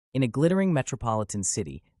In a glittering metropolitan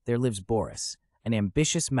city, there lives Boris, an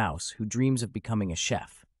ambitious mouse who dreams of becoming a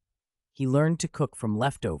chef. He learned to cook from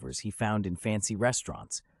leftovers he found in fancy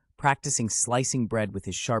restaurants, practicing slicing bread with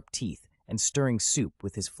his sharp teeth and stirring soup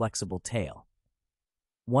with his flexible tail.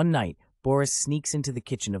 One night, Boris sneaks into the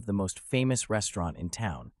kitchen of the most famous restaurant in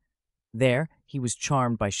town. There, he was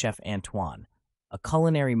charmed by Chef Antoine, a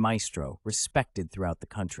culinary maestro respected throughout the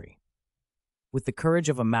country. With the courage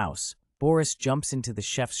of a mouse, Boris jumps into the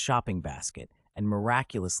chef's shopping basket and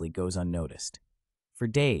miraculously goes unnoticed. For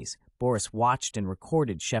days, Boris watched and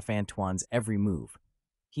recorded Chef Antoine's every move.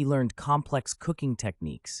 He learned complex cooking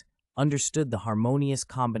techniques, understood the harmonious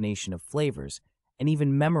combination of flavors, and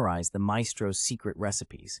even memorized the maestro's secret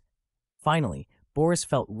recipes. Finally, Boris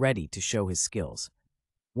felt ready to show his skills.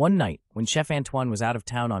 One night, when Chef Antoine was out of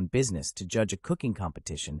town on business to judge a cooking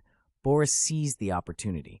competition, Boris seized the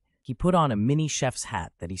opportunity. He put on a mini chef's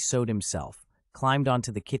hat that he sewed himself, climbed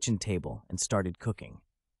onto the kitchen table, and started cooking.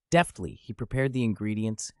 Deftly, he prepared the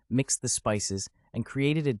ingredients, mixed the spices, and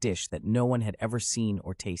created a dish that no one had ever seen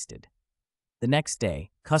or tasted. The next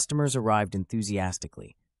day, customers arrived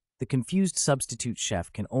enthusiastically. The confused substitute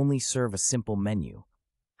chef can only serve a simple menu.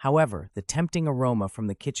 However, the tempting aroma from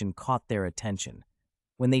the kitchen caught their attention.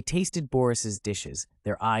 When they tasted Boris's dishes,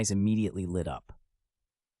 their eyes immediately lit up.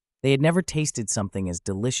 They had never tasted something as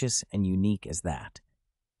delicious and unique as that.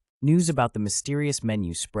 News about the mysterious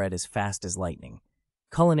menu spread as fast as lightning.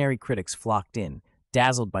 Culinary critics flocked in,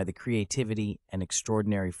 dazzled by the creativity and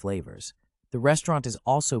extraordinary flavors. The restaurant is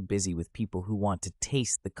also busy with people who want to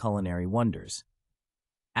taste the culinary wonders.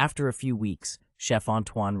 After a few weeks, Chef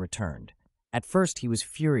Antoine returned. At first, he was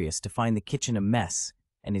furious to find the kitchen a mess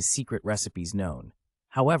and his secret recipes known.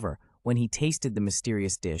 However, when he tasted the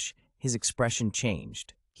mysterious dish, his expression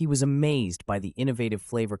changed. He was amazed by the innovative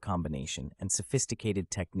flavor combination and sophisticated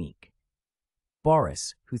technique.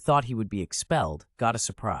 Boris, who thought he would be expelled, got a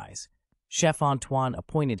surprise. Chef Antoine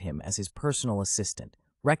appointed him as his personal assistant,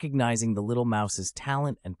 recognizing the little mouse's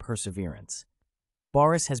talent and perseverance.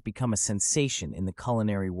 Boris has become a sensation in the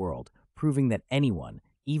culinary world, proving that anyone,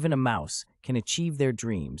 even a mouse, can achieve their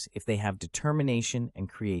dreams if they have determination and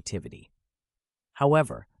creativity.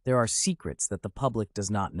 However, there are secrets that the public does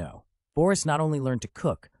not know. Boris not only learned to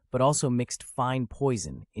cook, but also mixed fine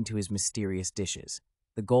poison into his mysterious dishes.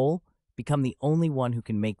 The goal? Become the only one who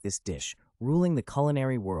can make this dish, ruling the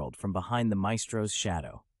culinary world from behind the maestro's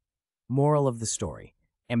shadow. Moral of the story: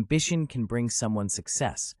 ambition can bring someone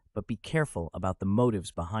success, but be careful about the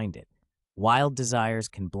motives behind it. Wild desires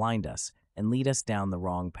can blind us and lead us down the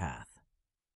wrong path.